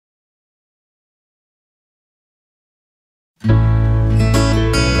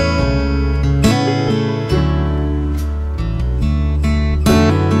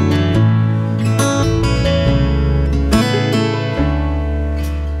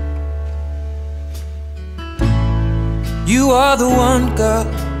You are the one, girl,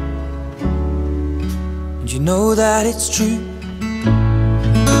 and you know that it's true.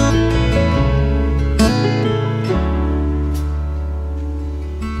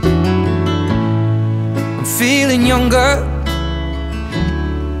 I'm feeling younger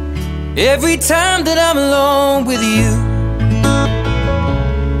every time that I'm alone with you.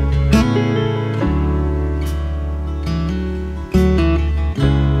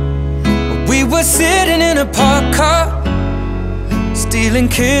 We were sitting in a parked car, stealing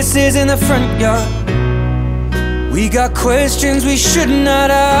kisses in the front yard. We got questions we should not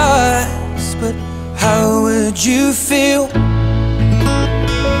ask, but how would you feel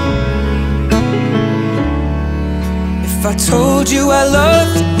if I told you I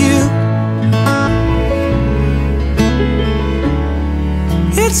loved you?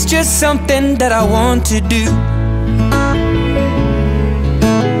 It's just something that I want to do.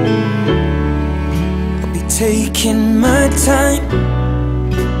 I'll be taking my time,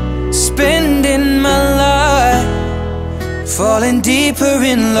 spending my life, falling deeper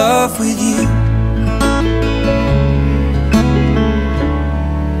in love with you.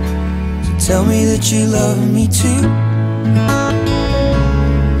 So tell me that you love me too.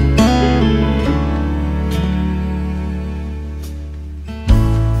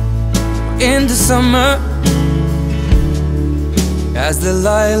 In the summer, as the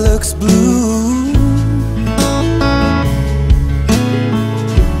lilacs bloom,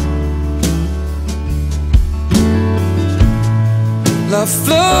 love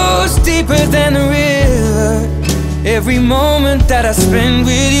flows deeper than a river. Every moment that I spend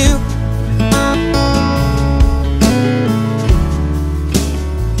with you,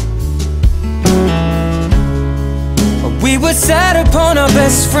 we were sat upon our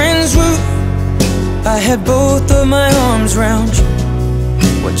best friend's roof. I had both of my arms round you,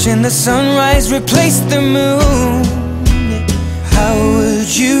 watching the sunrise replace the moon. How would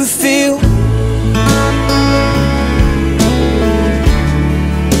you feel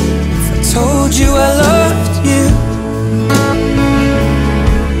if I told you I loved you?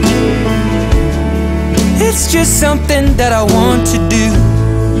 It's just something that I want to do.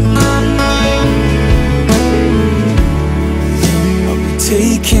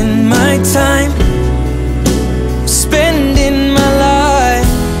 Taking my time, spending my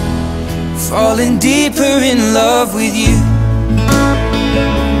life, falling deeper in love with you.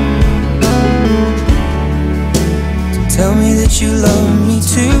 So tell me that you love me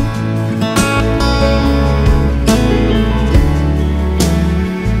too.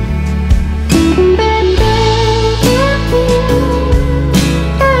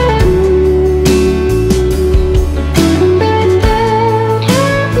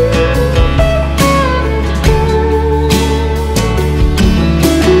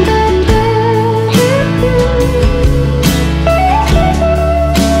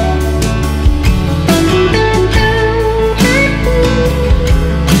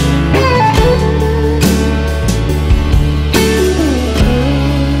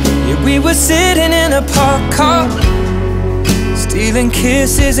 Sitting in a parked car, stealing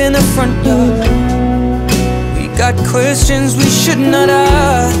kisses in the front yard. We got questions we should not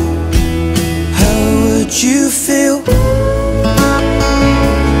ask. How would you feel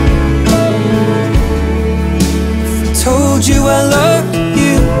if I told you I loved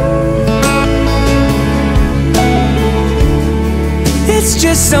you? It's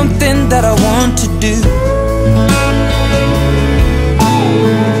just something that I want to do.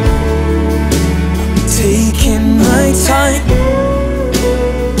 Taking my time,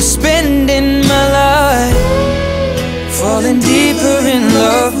 spending my life, falling deeper in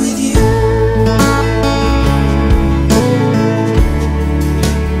love with you.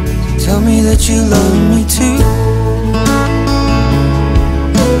 Tell me that you love me too.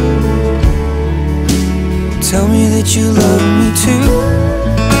 Tell me that you love me too.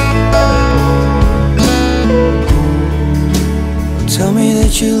 Tell me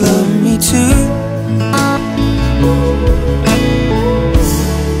that you love me too.